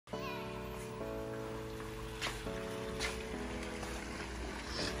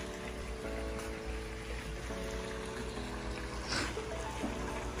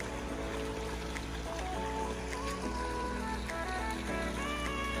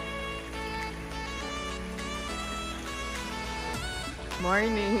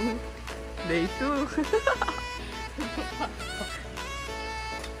Morning. Day 2.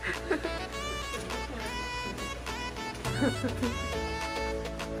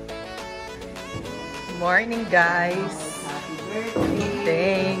 Morning, guys.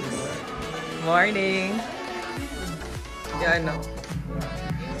 Thanks. Morning. Yan o.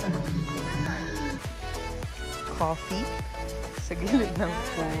 Coffee sa gilid ng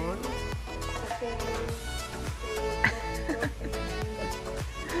pool.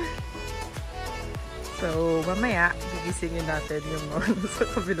 So, mamaya, gigisingin natin yung mga sa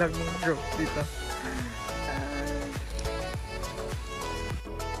kabilang group dito.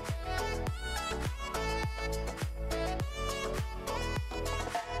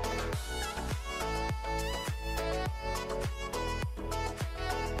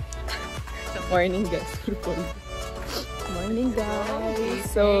 Morning, guys. Morning, guys.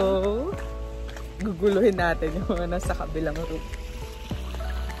 So, guguluhin natin yung mga nasa kabilang room.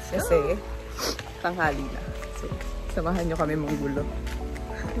 Kasi, tanghali na. So, samahan nyo kami manggulo.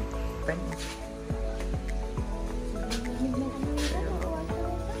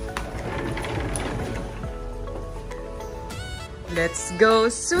 Let's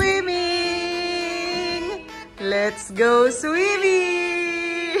go swimming! Let's go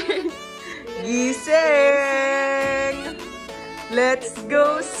swimming! Gising! Let's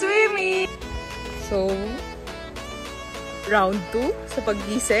go swimming! So, round 2 sa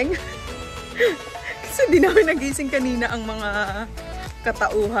paggising. Kasi di namin nagising kanina ang mga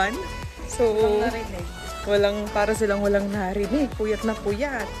katauhan. So, para silang walang narinig. Puyat na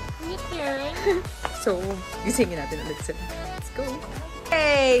puyat. So, gisingin natin ulit sila. Let's go!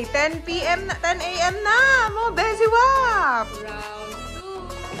 Hey! 10 p.m. na, 10 a.m. na! Mo, Bezi Wap! Round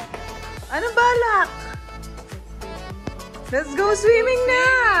 2! Anong balak? Let's go swimming na!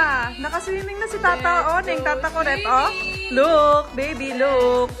 Naka-swimming na si Tata Oneng. Tata ko rin, oh. Look, baby,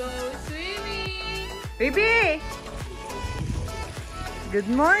 look. Go swimming! Baby!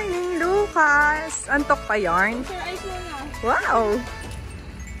 Good morning, Lucas! Antok pa yarn? Sir, eyes mo na. Wow!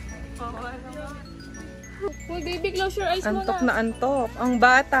 Well, baby, close your eyes mo Antok na. na antok. Ang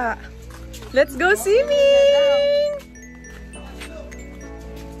bata. Let's go swimming!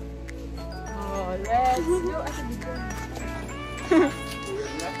 Oh, let's go.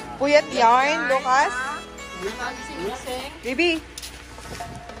 Puyat yarn, Lucas. Gising. Baby!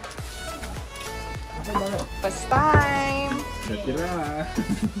 First time! Natira.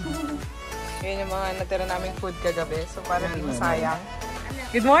 Yun yung mga natira naming food kagabi. So, para di masayang.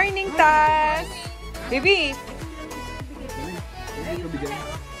 Good morning, Tas! Baby!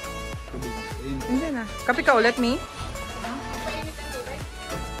 Hindi na. Kape ka ulit, Mi?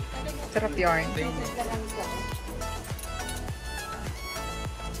 Sarap yarn.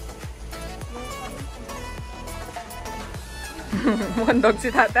 Mukhang dog si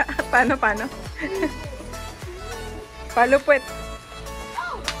Tata. Paano? Palupit.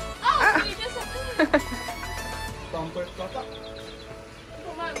 Comfort Tata.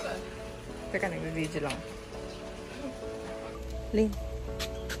 Teka, nag-video lang. Lane.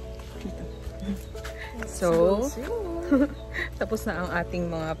 Dito. So, tapos na ang ating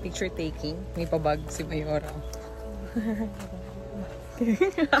mga picture taking. May pabag si Mayora.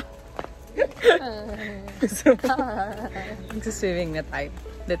 So, magsaswimming na tayo.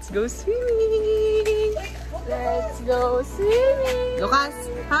 Let's go swimming! Let's go swimming! Lucas,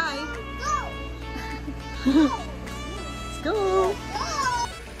 hi! Let's go!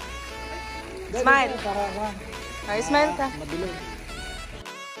 Smile! Ay, smile ka.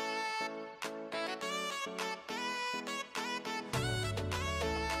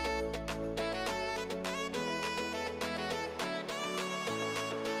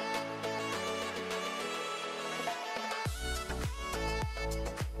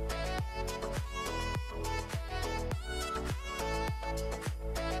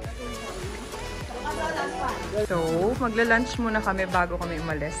 So, magla-lunch muna kami bago kami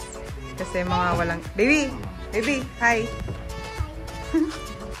umalis. Kasi mga walang... Baby! Baby! Hi!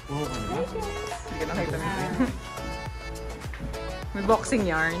 Hindi ka nakita mo. May boxing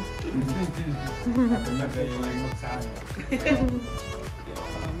yarn.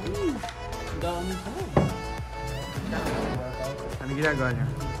 Ano ginagawa niya?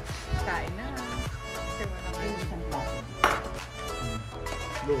 Kain na.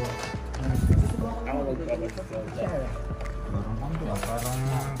 Kasi wala kayo. Parang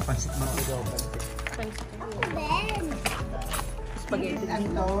pansit mo ito. Spaghetti.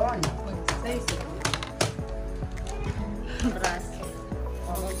 Anton. Bras.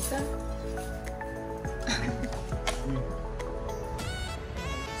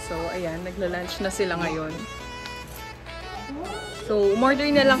 So, ayan. Nagla-lunch na sila ngayon. So, umorder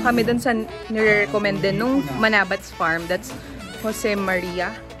na lang kami dun sa nire-recommend din nung Manabat's Farm. That's Jose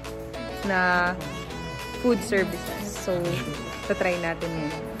Maria na food services. So, tatry natin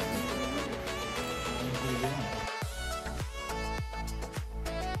yun.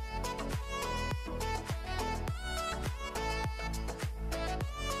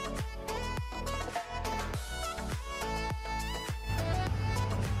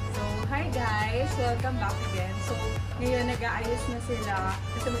 Hi guys! Welcome back again. So, ngayon nag-aayos na sila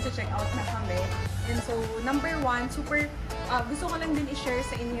kasi mag-check out na kami. And so, number one, super, gusto ko lang din i-share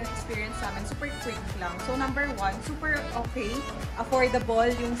sa inyo yung experience namin. Super quick lang. So, number one, super okay, affordable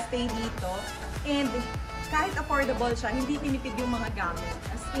yung stay dito. And kahit affordable siya, hindi tinipid yung mga gamit.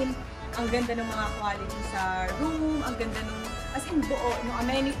 As in, ang ganda ng mga quality sa room, ang ganda ng, as in buo, yung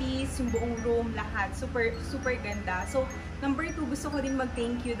amenities, yung buong room, lahat. Super, super ganda. So, number two, gusto ko din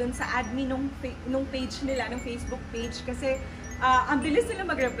mag-thank you dun sa admin nung page nila, nung Facebook page. Kasi, ang bilis nila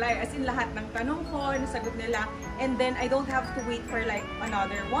mag-reply. As in, lahat ng tanong ko, nasagot nila. And then, I don't have to wait for like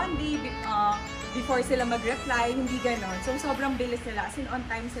another one day before sila mag-reply. Hindi ganon. So, sobrang bilis nila. As in, on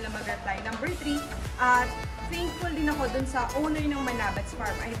time sila mag-reply. Number three, thankful din ako dun sa owner ng Manabat's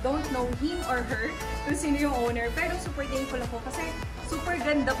Farm. I don't know him or her kung sino yung owner, pero super thankful ako kasi super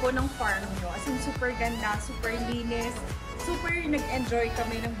ganda po ng farm nyo. As in, super ganda, super linis, super nag-enjoy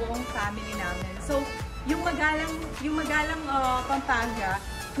kami ng buong family namin. So, yung Magalang Pampanga,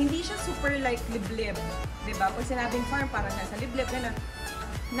 hindi siya super like liblib. Diba? Pag sinabing farm, parang nasa liblib, gano'n.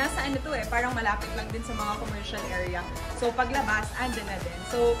 Nasa ano to parang malapit lang din sa mga commercial area. So, paglabas, andun na din.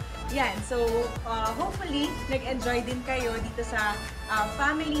 So, yan. So, hopefully, nag-enjoy din kayo dito sa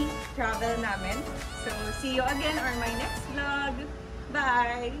family travel namin. So, see you again on my next vlog.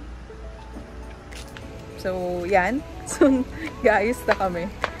 Bye! So, yan. So, guys, na kami.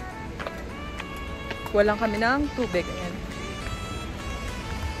 Walang kami ng tubig. Ayan.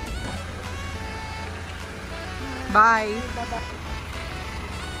 Bye!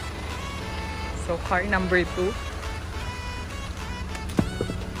 So, car number 2.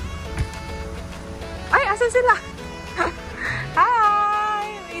 Ay, asan sila?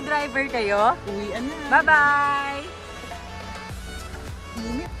 Hi! May driver kayo? Uwian na. Bye-bye!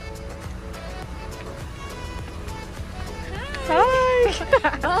 Hi!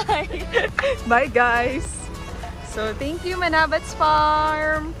 Bye! Bye, guys! So, thank you, Manabat's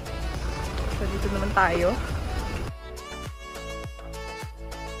Farm! So, dito naman tayo.